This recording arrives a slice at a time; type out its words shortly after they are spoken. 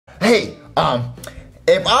Hey,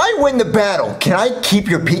 if I win the battle, can I keep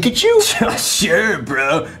your Pikachu? Sure,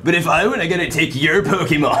 bro. But if I win, I gotta take your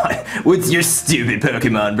Pokemon. What's your stupid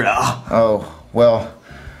Pokemon, bro? Oh, well,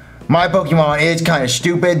 my Pokemon is kind of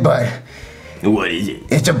stupid, but... What is it?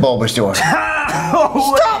 It's a Bulbasaur.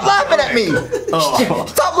 Stop laughing at me! Oh.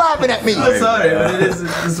 Stop laughing at me! I'm sorry, but it's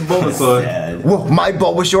a Bulbasaur. Well, my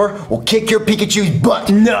Bulbasaur will kick your Pikachu's butt.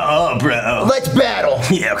 No, bro. Let's battle.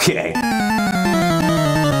 Yeah, okay.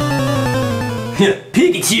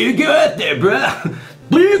 Pikachu, go out there, bro.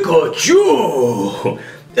 Pikachu.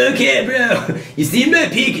 Okay, bro. You see my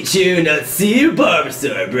Pikachu, now see your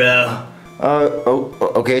Bulbasaur, bro.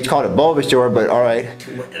 Okay, it's called a Bulbasaur, but alright.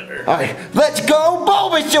 Whatever. Alright, let's go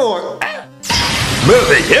Bulbasaur!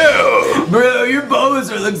 Bulbasaur! Bro, your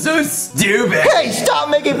Bulbasaur looks so stupid. Hey, stop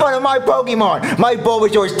making fun of my Pokemon! My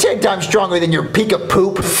Bulbasaur is 10 times stronger than your Pika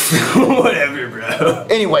Poop. Whatever, bro.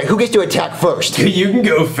 Anyway, who gets to attack first? You can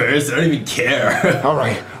go first, I don't even care.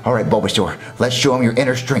 Alright, Bulbasaur. Let's show him your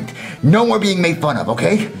inner strength. No more being made fun of,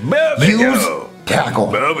 okay? Bulbasaur. Use tackle.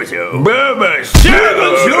 Bulbasaur. Bulbasaur.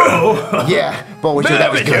 Yeah, Bulbasaur,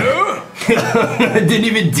 that was good. Didn't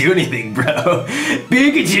even do anything, bro.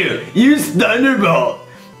 Pikachu, use Thunderbolt.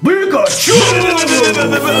 Pikachu!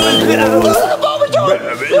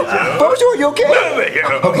 Bulbasaur, you okay?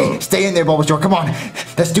 Okay, stay in there, Bulbasaur. Come on.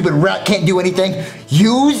 That stupid rat can't do anything.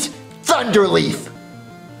 Use Thunderleaf.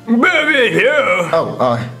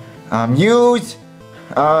 Oh, use...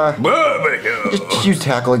 Just use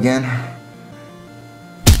tackle again.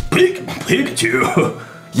 Pikachu.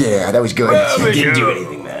 Yeah, that was good. Didn't do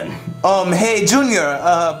anything, man. Hey, Junior,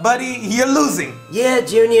 buddy, you're losing. Yeah,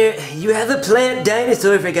 Junior, you have a plant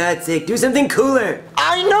dinosaur, for God's sake. Do something cooler.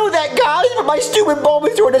 I know that, guys, but my stupid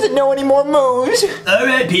Bulbasaur doesn't know any more moves.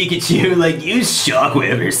 Alright, Pikachu, like use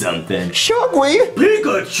Shockwave or something. Shockwave?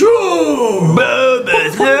 Pikachu!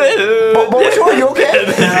 Bulbasaur, you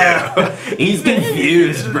okay? He's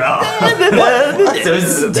confused, bro. That's so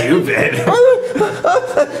stupid.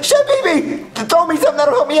 Chef Baby, throw me something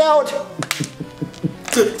that'll help me out.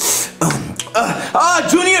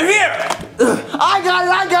 Junior, here! I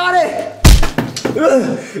got it!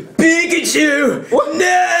 Pikachu! What?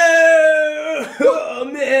 No! Oh,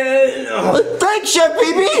 man. Thanks, Chef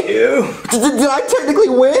Baby! You? Did I technically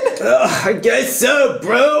win? I guess so,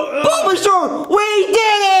 bro. Bulbasaur, we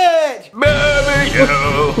did it!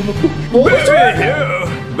 Bulbasaur!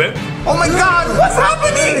 Oh my God, what's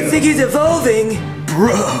happening? I think he's evolving.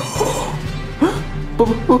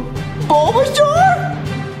 Bulbasaur?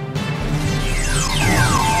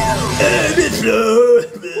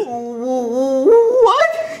 What?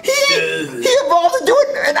 He evolved into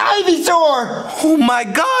an Ivysaur! Oh my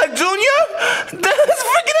God, Junior! That's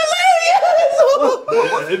freaking hilarious!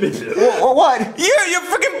 What? Your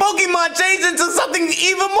freaking Pokemon changed into something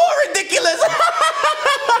even more ridiculous!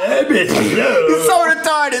 He's so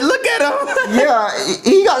retarded, look at him! Yeah,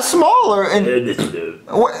 he got smaller and...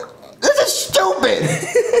 What? This is stupid!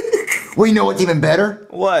 Well, you know what's even better?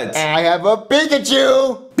 What? I have a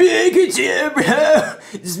Pikachu! Pikachu, bro!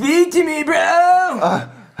 Speak to me, bro!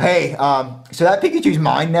 Hey, so that Pikachu's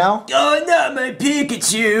mine now? Oh, not my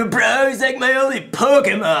Pikachu, bro! He's like my only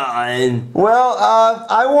Pokemon! Well,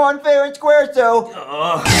 I won fair and square, so...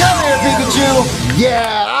 Come here, Pikachu!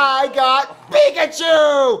 Yeah, I got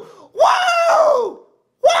Pikachu! Whoa!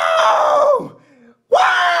 Whoa!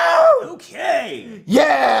 Whoa! Okay!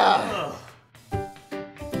 Yeah!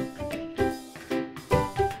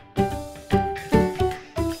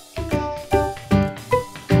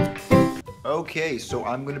 Okay, so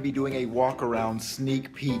I'm gonna be doing a walk around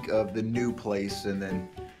sneak peek of the new place, and then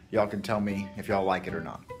y'all can tell me if y'all like it or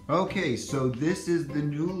not. Okay, so this is the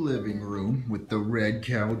new living room with the red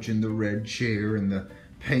couch and the red chair and the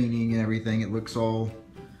painting and everything. It looks all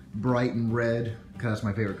bright and red, because that's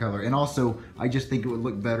my favorite color. And also, I just think it would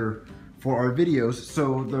look better for our videos.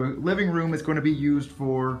 So the living room is going to be used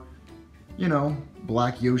for, you know,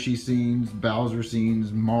 Black Yoshi scenes, Bowser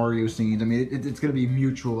scenes, Mario scenes. I mean, it's going to be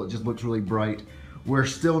mutual. It just looks really bright. We're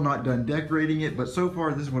still not done decorating it, but so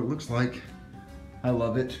far this is what it looks like. I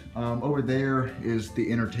love it. Over there is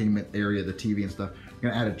the entertainment area, the TV and stuff. I'm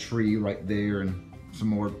going to add a tree right there and some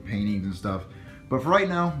more paintings and stuff. But for right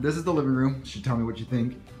now, this is the living room. You should tell me what you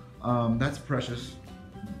think. That's Precious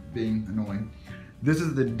being annoying. This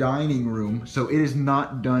is the dining room, so it is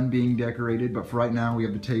not done being decorated, but for right now we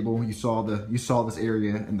have the table. You saw this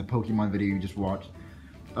area in the Pokemon video you just watched.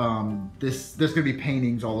 There's gonna be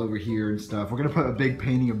paintings all over here and stuff. We're gonna put a big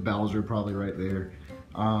painting of Bowser probably right there.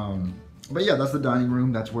 But yeah, that's the dining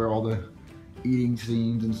room. That's where all the eating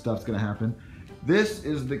scenes and stuff's gonna happen. This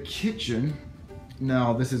is the kitchen.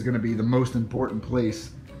 Now this is gonna be the most important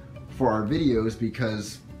place for our videos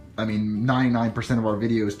because, I mean, 99% of our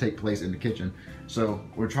videos take place in the kitchen. So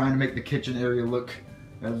we're trying to make the kitchen area look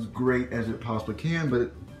as great as it possibly can,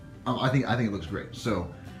 but I think it looks great.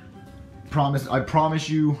 So I promise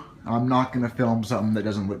you, I'm not gonna film something that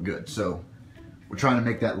doesn't look good. So we're trying to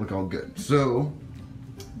make that look all good. So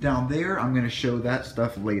down there, I'm gonna show that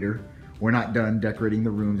stuff later. We're not done decorating the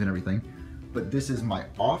rooms and everything, but this is my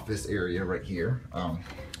office area right here.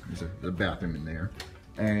 There's a bathroom in there.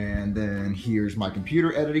 And then here's my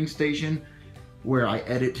computer editing station where I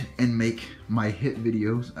edit and make my hit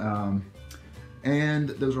videos. And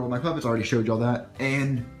those are all my puppets. I already showed y'all that.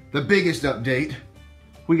 And the biggest update,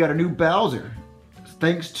 we got a new Bowser.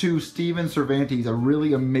 Thanks to Steven Cervantes, a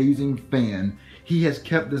really amazing fan. He has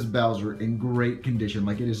kept this Bowser in great condition.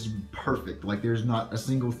 Like, it is perfect. Like, there's not a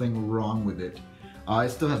single thing wrong with it. It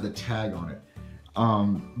still has the tag on it.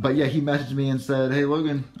 But yeah, he messaged me and said, hey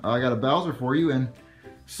Logan, I got a Bowser for you. And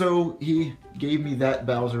so he gave me that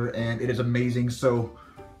Bowser, and it is amazing. So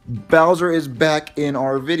Bowser is back in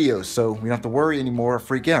our videos, so we don't have to worry anymore or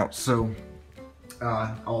freak out. So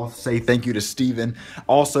I'll say thank you to Steven.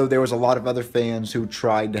 Also, there was a lot of other fans who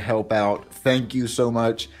tried to help out. Thank you so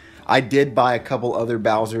much. I did buy a couple other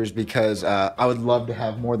Bowsers because I would love to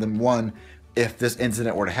have more than one if this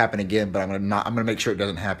incident were to happen again, but I'm gonna make sure it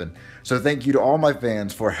doesn't happen. So thank you to all my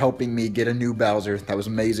fans for helping me get a new Bowser. That was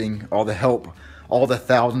amazing. All the help, all the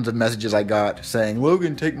thousands of messages I got saying,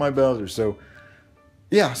 Logan, take my Bowser. So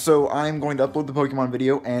yeah, so I'm going to upload the Pokemon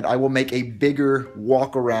video, and I will make a bigger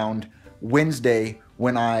walk around Wednesday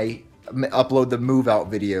when I upload the move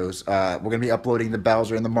out videos. We're going to be uploading the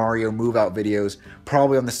Bowser and the Mario move out videos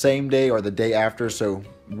probably on the same day or the day after. So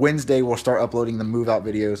Wednesday we'll start uploading the move out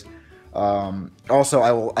videos. Also,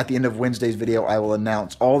 I will, at the end of Wednesday's video, I will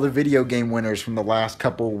announce all the video game winners from the last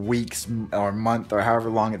couple weeks or month or however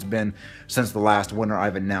long it's been since the last winner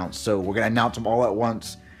I've announced. So we're going to announce them all at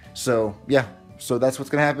once. So yeah, so that's what's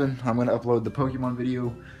going to happen. I'm going to upload the Pokemon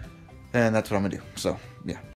video, and that's what I'm going to do. So yeah.